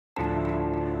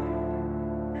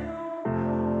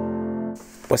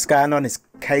What's going on? It's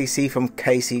Casey from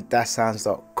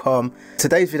casey-sounds.com.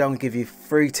 Today's video I'm going to give you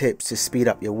 3 tips to speed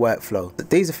up your workflow.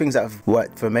 These are things that have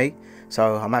worked for me,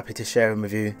 so I'm happy to share them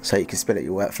with you so you can speed up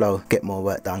your workflow, get more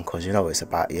work done, because you know what it's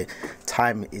about. You.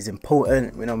 Time is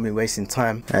important. We don't be wasting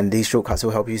time, and these shortcuts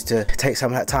will help you to take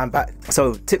some of that time back.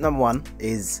 So tip number 1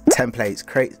 is templates.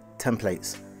 Create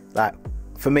templates. Like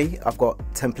for me, I've got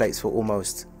templates for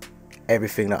almost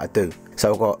everything that I do.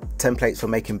 So I've got templates for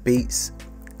making beats,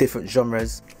 different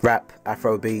genres, rap,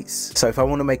 Afro beats. So if I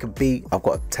want to make a beat, I've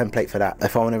got a template for that.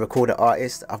 If I want to record an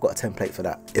artist, I've got a template for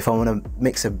that. If I want to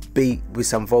mix a beat with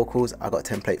some vocals, I've got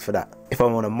a template for that. If I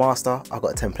want to master, I've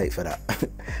got a template for that.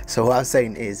 So what I'm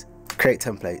saying is, create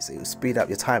templates. It will speed up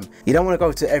your time. You don't want to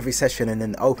go to every session and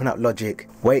then open up Logic,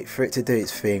 wait for it to do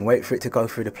its thing, wait for it to go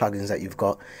through the plugins that you've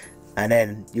got, and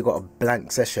then you've got a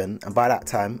blank session, and by that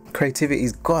time, creativity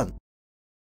is gone.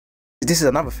 This is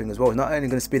another thing as well. It's not only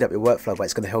going to speed up your workflow, but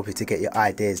it's going to help you to get your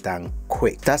ideas down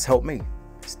quick. That's helped me.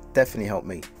 It's definitely helped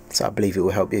me. So I believe it will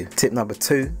help you. Tip number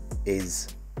 2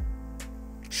 is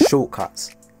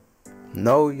shortcuts.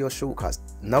 Know your shortcuts.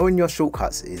 Knowing your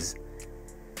shortcuts is,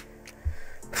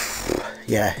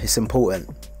 yeah, it's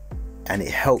important. And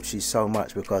it helps you so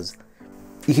much because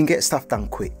you can get stuff done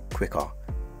quicker.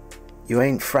 You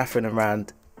ain't faffing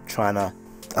around trying to,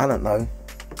 I don't know.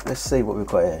 Let's see what we've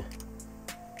got here.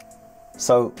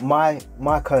 So my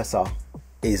cursor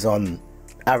is on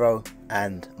arrow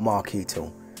and marquee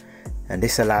tool, and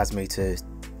this allows me to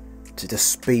just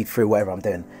speed through whatever I'm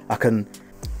doing. I can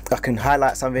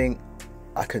highlight something,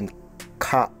 I can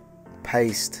cut,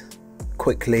 paste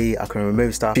quickly, I can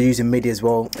remove stuff. If you're using MIDI as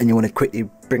well and you want to quickly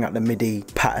bring up the MIDI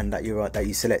pattern that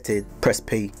you selected, press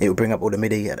P, it will bring up all the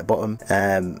MIDI at the bottom.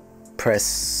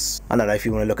 Press, I don't know, if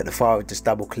you want to look at the file, just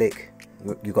double click,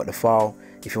 you've got the file.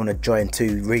 If you want to join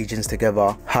 2 regions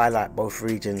together, highlight both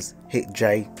regions, hit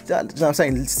J. You know what I'm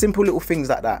saying? Simple little things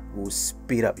like that will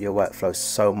speed up your workflow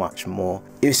so much more.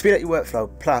 It will speed up your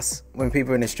workflow, plus when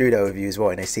people are in the studio with you as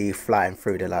well and they see you flying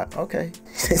through, they're like, okay,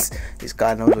 this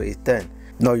guy knows what he's doing.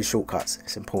 Know your shortcuts,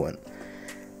 it's important.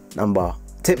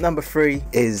 Tip number 3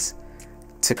 is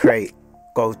to create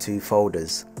go-to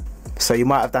folders. So you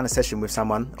might have done a session with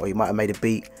someone, or you might have made a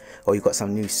beat, or you've got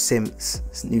some new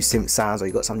synth sounds, or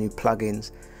you've got some new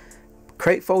plugins.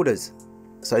 Create folders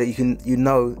so that you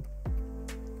know,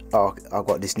 oh, I've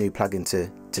got this new plugin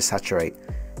to saturate.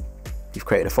 You've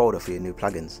created a folder for your new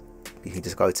plugins. You can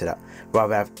just go to that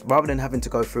rather than having to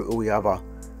go through all your other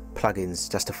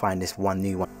plugins just to find this one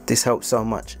new one. This helps so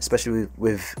much, especially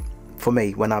for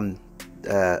me, when I'm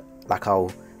like,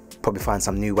 I'll probably find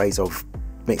some new ways of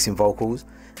mixing vocals,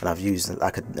 and I've used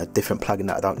like a different plugin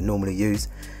that I don't normally use,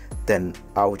 then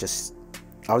I'll just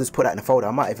put that in a folder.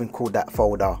 I might even call that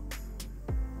folder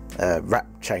rap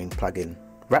chain plugin,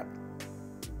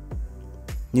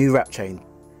 new rap chain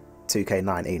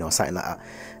 2K19 or something like that,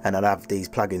 and I'll have these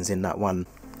plugins in that one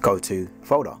go-to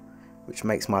folder, which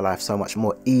makes my life so much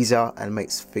more easier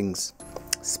and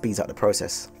speeds up the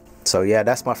process. So yeah,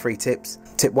 that's my 3 tips.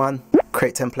 Tip 1,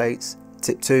 create templates.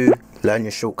 Tip 2, learn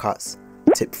your shortcuts.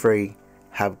 Tip 3,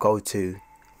 have go-to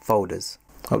folders.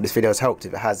 Hope this video has helped.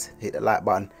 If it has, hit the like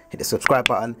button, hit the subscribe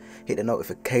button, hit the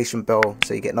notification bell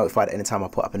so you get notified anytime I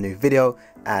put up a new video,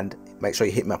 and make sure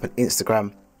you hit me up on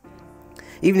Instagram.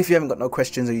 Even if you haven't got no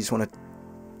questions or you just want to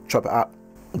chop it up,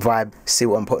 vibe, see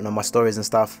what I'm putting on my stories and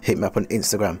stuff, hit me up on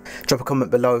Instagram. Drop a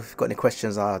comment below if you've got any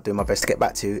questions. I'll do my best to get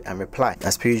back to you and reply.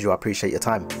 As per usual, I appreciate your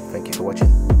time. Thank you for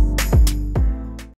watching.